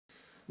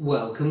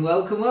Welcome,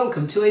 welcome,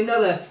 welcome to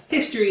another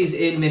Histories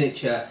in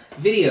Miniature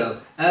video.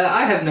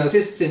 I have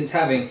noticed, since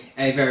having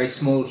a very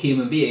small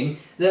human being,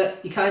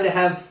 that you kind of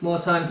have more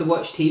time to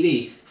watch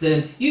TV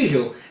than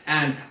usual.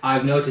 And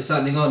I've noticed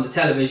something on the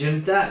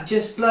television that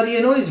just bloody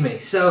annoys me.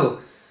 So,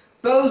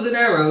 bows and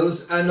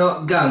arrows are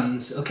not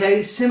guns,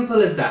 okay?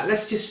 Simple as that.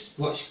 Let's just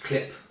watch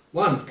clip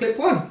one. Clip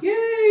one.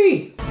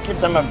 Yay!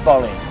 Give them a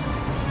volley.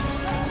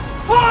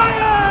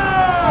 Fire!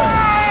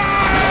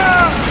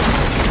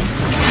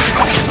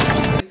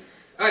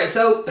 Alright,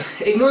 so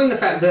ignoring the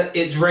fact that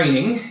it's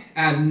raining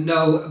and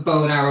no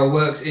bow and arrow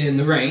works in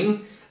the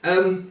rain,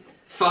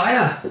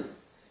 fire!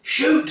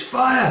 Shoot!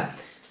 Fire!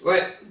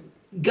 Right,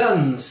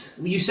 guns.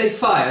 You say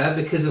fire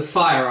because of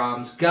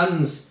firearms.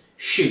 Guns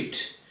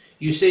shoot.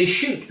 You say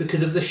shoot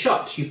because of the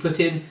shot you put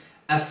in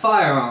a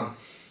firearm.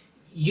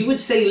 You would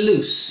say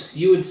loose.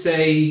 You would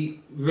say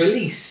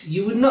release.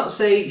 You would not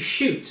say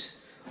shoot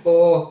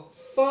or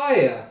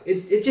fire.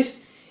 It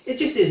just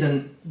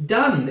isn't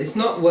done. It's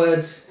not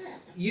words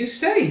you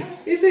say,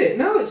 is it?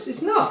 No,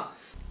 it's not.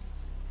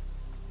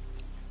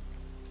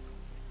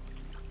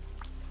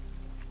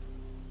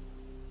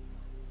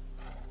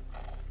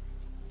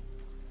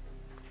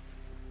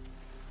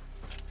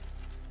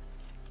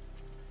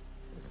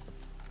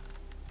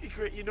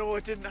 Egret, you know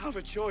I didn't have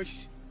a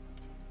choice.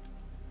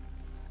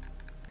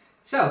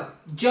 So,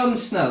 Jon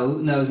Snow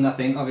knows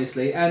nothing,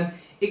 obviously, and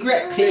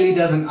Egret clearly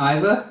doesn't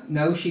either.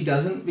 No, she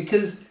doesn't,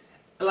 because,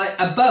 like,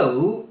 a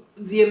bow,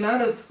 the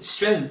amount of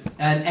strength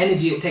and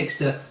energy it takes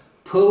to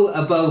pull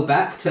a bow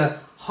back, to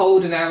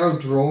hold an arrow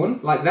drawn,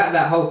 like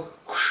that whole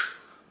whoosh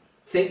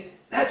thing,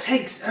 that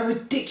takes a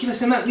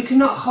ridiculous amount. You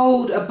cannot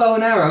hold a bow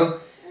and arrow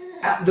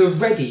at the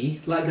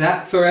ready like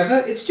that forever.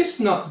 It's just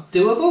not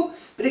doable.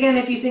 But again,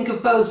 if you think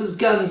of bows as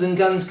guns, and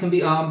guns can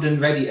be armed and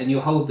ready, and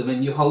you hold them,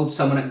 and you hold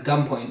someone at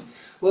gunpoint,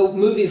 well,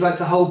 movies like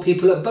to hold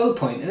people at bow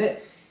point, and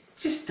it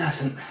just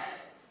doesn't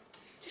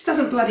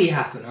bloody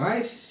happen,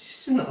 alright?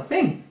 It's just not a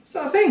thing. It's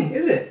not a thing,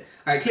 is it?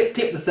 Alright, clip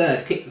the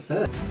third, clip the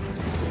third.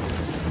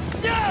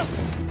 Yeah!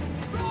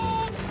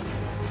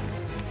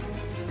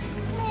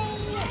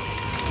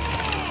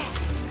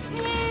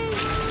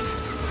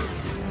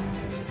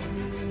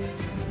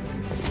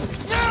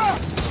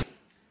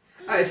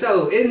 Alright,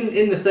 so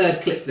in the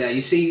third clip there,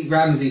 you see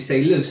Ramsay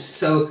say loose.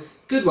 So,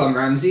 good one,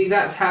 Ramsay.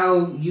 That's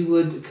how you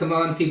would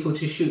command people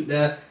to shoot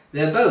their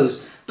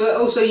bows. But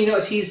also, you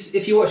notice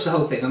if you watch the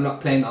whole thing, I'm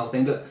not playing the whole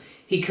thing, but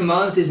he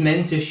commands his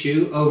men to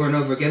shoot over and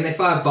over again. They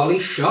fire volley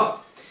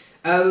shot.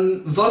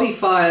 Volley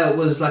fire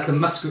was like a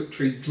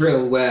musketry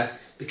drill where,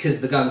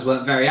 because the guns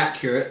weren't very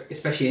accurate,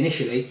 especially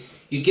initially,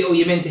 you get all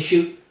your men to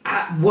shoot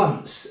at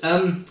once.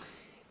 In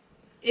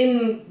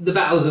the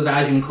battles of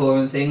Agincourt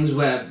and things,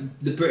 where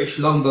the British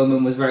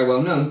longbowman was very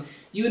well known,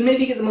 you would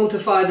maybe get them all to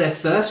fire their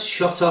first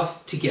shot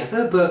off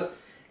together, but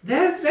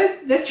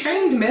they're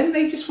trained men.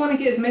 They just want to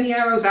get as many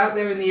arrows out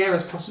there in the air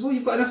as possible.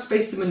 You've got enough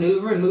space to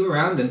manoeuvre and move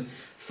around and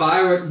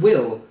fire at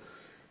will.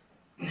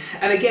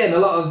 And again, a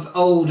lot of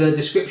older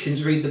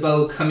descriptions read the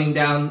bow coming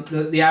down,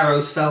 the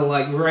arrows fell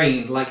like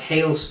rain, like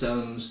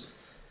hailstones.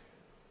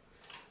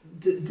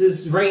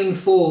 Does rain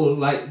fall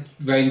like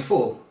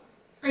rainfall?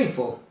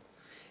 Rainfall.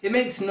 It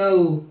makes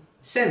no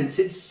sense.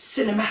 It's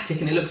cinematic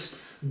and it looks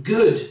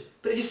good,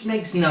 but it just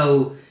makes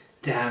no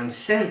damn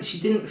sense.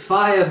 You didn't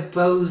fire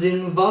bows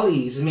in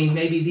volleys. I mean,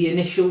 maybe the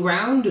initial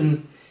round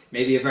and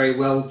maybe a very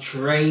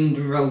well-trained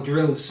and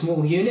well-drilled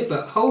small unit,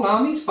 but whole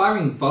armies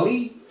firing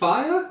volley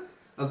fire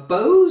of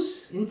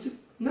bows into...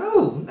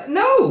 No!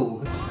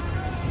 No!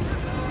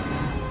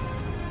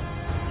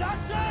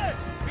 That's it!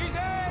 He's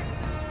in!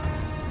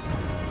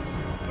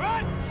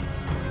 Run!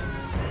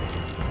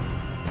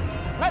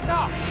 Left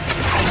off!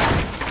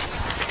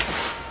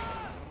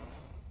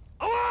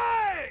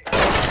 Away!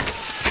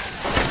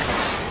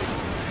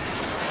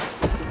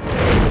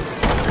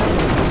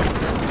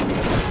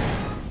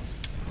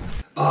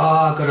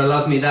 Oh, gotta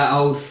love me that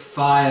old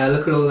fire.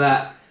 Look at all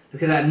that.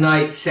 Look at that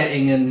night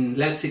setting, and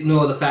let's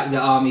ignore the fact that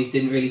armies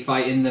didn't really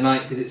fight in the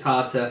night because it's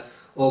hard to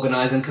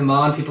organise and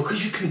command people,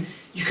 because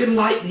you can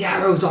light the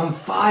arrows on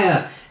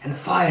fire, and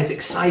fire's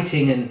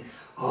exciting, and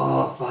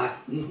oh, fire.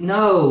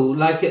 No,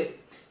 like it.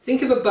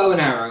 Think of a bow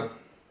and arrow.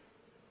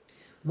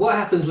 What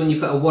happens when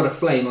you put a wad of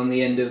flame on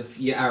the end of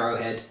your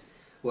arrowhead?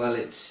 Well,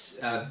 it's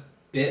a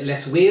bit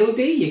less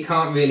wieldy. You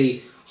can't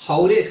really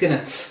hold it. It's going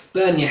to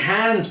burn your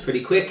hands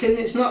pretty quick, and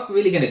it's not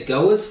really going to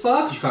go as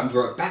far because you can't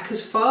draw it back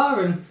as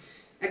far. And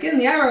again,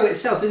 the arrow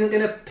itself isn't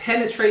going to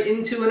penetrate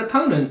into an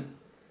opponent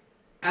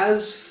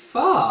as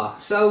far.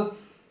 So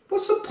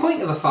what's the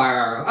point of a fire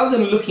arrow other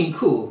than looking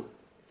cool?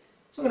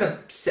 It's not going to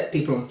set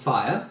people on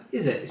fire,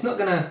 is it? It's not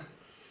going to...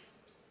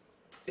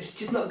 It's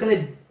just not going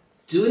to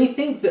do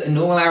anything that a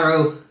normal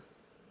arrow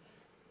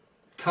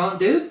can't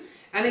do.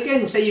 And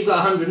again, say you've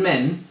got 100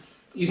 men,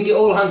 you can get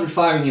all 100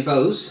 firing your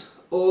bows,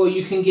 or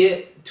you can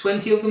get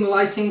 20 of them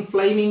lighting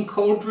flaming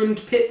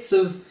cauldroned pits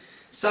of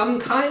some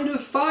kind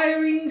of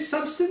firing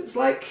substance,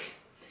 like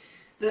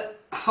that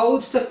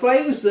holds to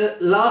flames,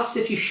 that lasts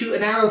if you shoot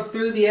an arrow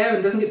through the air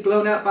and doesn't get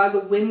blown out by the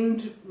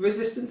wind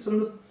resistance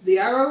on the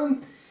arrow.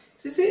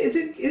 Is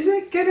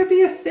it gonna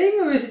be a thing,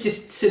 or is it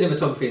just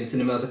cinematography and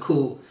cinemas are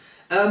cool?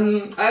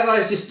 I've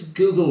always just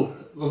Google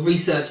or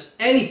research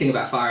anything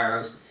about fire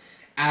arrows,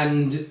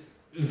 and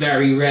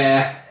very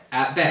rare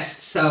at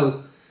best.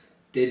 So,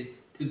 did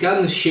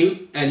guns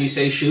shoot, and you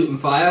say shoot and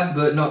fire,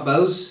 but not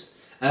bows?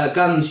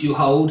 Guns you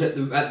hold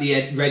at the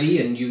end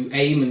ready, and you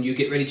aim and you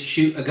get ready to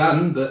shoot a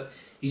gun, but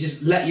you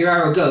just let your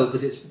arrow go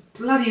because it's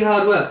bloody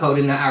hard work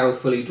holding that arrow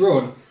fully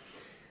drawn.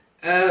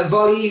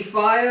 Volley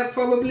fire,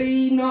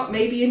 probably not,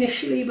 maybe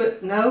initially,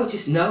 but no,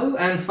 just no.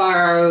 And fire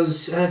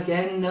arrows,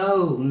 again,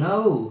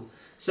 no.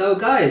 So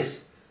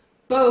guys,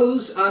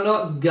 bows are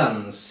not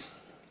guns.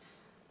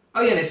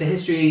 Oh yeah, and it's a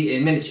history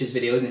in miniatures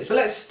video, isn't it? So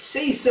let's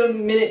see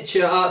some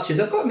miniature archers.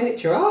 I've got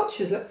miniature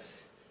archers,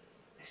 let's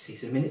see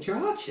some miniature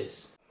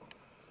archers.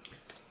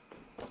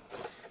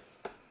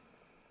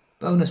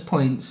 Bonus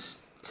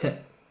points to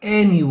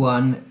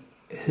anyone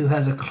who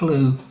has a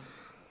clue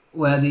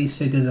where these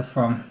figures are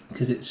from,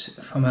 because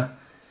it's from an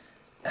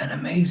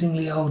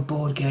amazingly old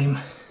board game.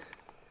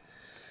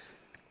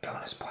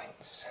 Bonus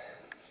points.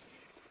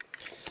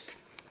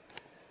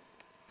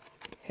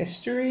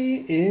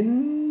 History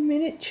in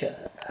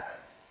miniature.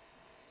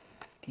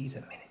 These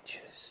are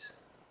miniatures.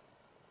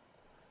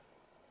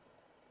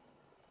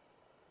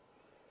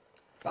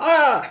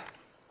 Fire!